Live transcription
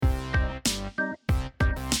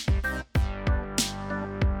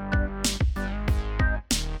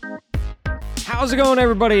How's it going,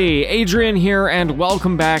 everybody? Adrian here, and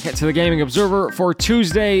welcome back to the Gaming Observer for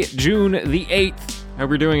Tuesday, June the 8th. Hope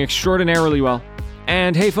you're doing extraordinarily well.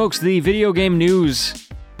 And hey folks, the video game news,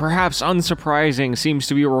 perhaps unsurprising, seems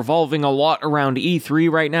to be revolving a lot around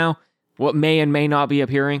E3 right now, what may and may not be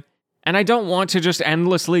appearing. And I don't want to just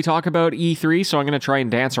endlessly talk about E3, so I'm going to try and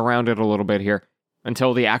dance around it a little bit here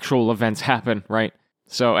until the actual events happen, right?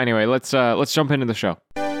 So anyway, let's jump into the show.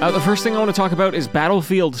 The first thing I want to talk about is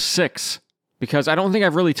Battlefield 6, because I don't think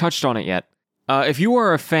I've really touched on it yet. If you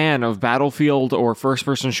are a fan of Battlefield or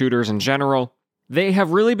first-person shooters in general, they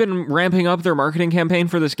have really been ramping up their marketing campaign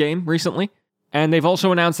for this game recently, and they've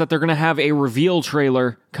also announced that they're going to have a reveal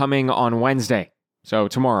trailer coming on Wednesday, so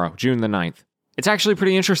tomorrow, June the 9th. It's actually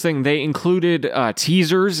pretty interesting. They included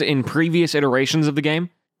teasers in previous iterations of the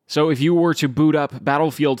game, so if you were to boot up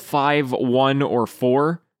Battlefield 5, 1, or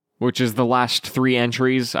 4, which is the last 3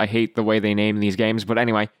 entries. I hate the way they name these games, but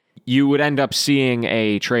anyway, you would end up seeing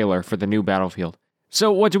a trailer for the new Battlefield.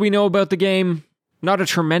 So what do we know about the game? Not a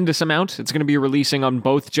tremendous amount. It's going to be releasing on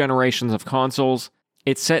both generations of consoles.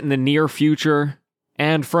 It's set in the near future,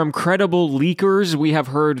 and from credible leakers, we have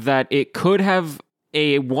heard that it could have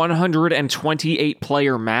a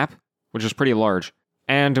 128-player map, which is pretty large,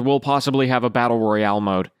 and will possibly have a Battle Royale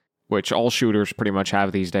mode, which all shooters pretty much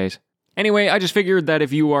have these days. Anyway, I just figured that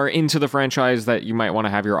if you are into the franchise that you might want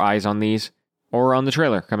to have your eyes on these, or on the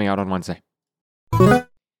trailer coming out on Wednesday.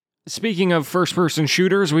 Speaking of first-person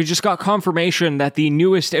shooters, we just got confirmation that the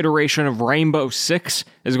newest iteration of Rainbow Six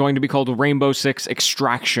is going to be called Rainbow Six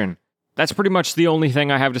Extraction. That's pretty much the only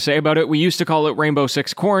thing I have to say about it. We used to call it Rainbow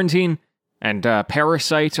Six Quarantine, and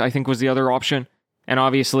Parasite, I think, was the other option. And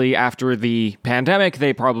obviously, after the pandemic,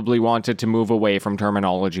 they probably wanted to move away from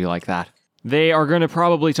terminology like that. They are going to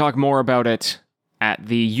probably talk more about it at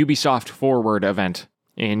the Ubisoft Forward event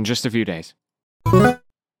in just a few days.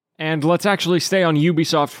 And let's actually stay on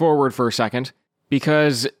Ubisoft Forward for a second,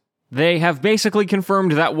 because they have basically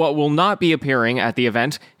confirmed that what will not be appearing at the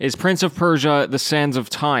event is Prince of Persia: The Sands of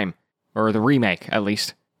Time, or the remake, at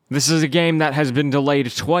least. This is a game that has been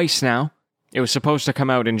delayed twice now. It was supposed to come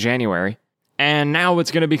out in January, and now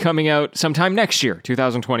it's going to be coming out sometime next year,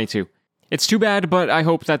 2022. It's too bad, but I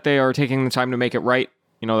hope that they are taking the time to make it right.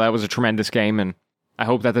 You know, that was a tremendous game, and I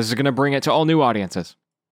hope that this is going to bring it to all new audiences.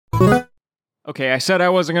 Okay, I said I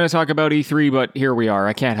wasn't going to talk about E3, but here we are.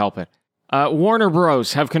 I can't help it. Warner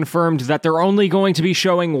Bros. Have confirmed that they're only going to be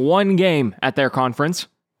showing one game at their conference,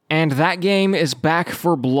 and that game is Back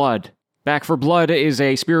 4 Blood. Back 4 Blood is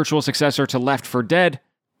a spiritual successor to Left 4 Dead.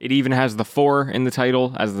 It even has the 4 in the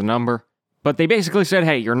title as the number. But they basically said,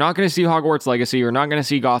 hey, you're not going to see Hogwarts Legacy, you're not going to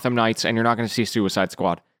see Gotham Knights, and you're not going to see Suicide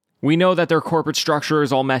Squad. We know that their corporate structure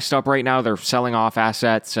is all messed up right now. They're selling off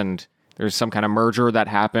assets, and there's some kind of merger that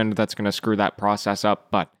happened that's going to screw that process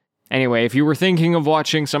up. But anyway, if you were thinking of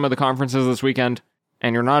watching some of the conferences this weekend,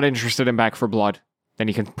 and you're not interested in Back 4 Blood, then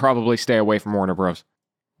you can probably stay away from Warner Bros.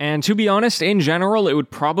 And to be honest, in general, it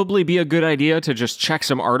would probably be a good idea to just check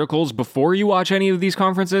some articles before you watch any of these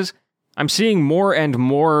conferences. I'm seeing more and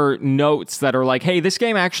more notes that are like, hey, this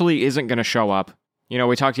game actually isn't going to show up. You know,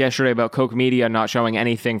 we talked yesterday about Koch Media not showing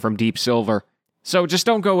anything from Deep Silver. So just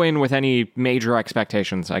don't go in with any major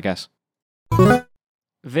expectations, I guess.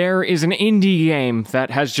 There is an indie game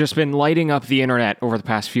that has just been lighting up the internet over the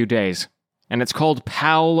past few days, and it's called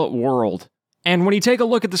Pal World. And when you take a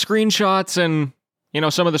look at the screenshots and, you know,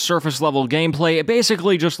 some of the surface level gameplay, it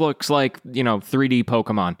basically just looks like, you know, 3D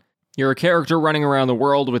Pokemon. You're a character running around the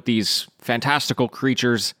world with these fantastical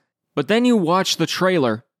creatures, but then you watch the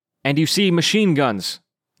trailer, and you see machine guns.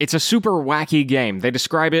 It's a super wacky game. They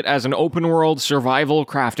describe it as an open-world survival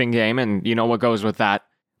crafting game, and you know what goes with that.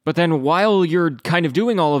 But then while you're kind of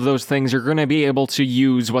doing all of those things, you're going to be able to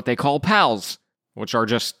use what they call pals, which are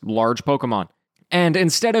just large Pokemon. And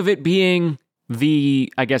instead of it being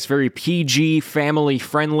the, I guess, very PG,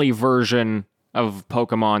 family-friendly version of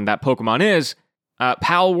Pokemon that Pokemon is,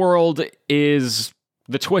 Pal World is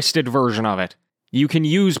the twisted version of it. You can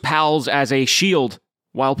use pals as a shield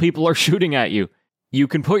while people are shooting at you. You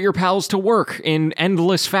can put your pals to work in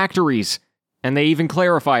endless factories, and they even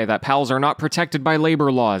clarify that pals are not protected by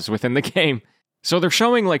labor laws within the game. So they're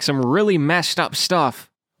showing like some really messed up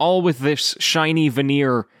stuff, all with this shiny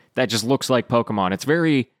veneer that just looks like Pokemon. It's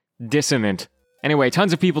very dissonant. Anyway,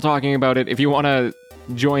 tons of people talking about it. If you want to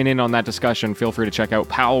join in on that discussion, feel free to check out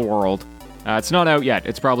Pal World. It's not out yet.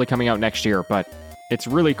 It's probably coming out next year, but it's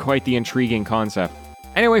really quite the intriguing concept.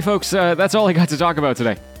 Anyway, folks, that's all I got to talk about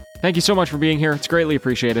today. Thank you so much for being here. It's greatly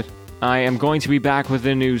appreciated. I am going to be back with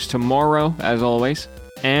the news tomorrow, as always.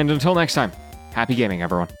 And until next time, happy gaming,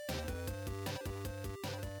 everyone.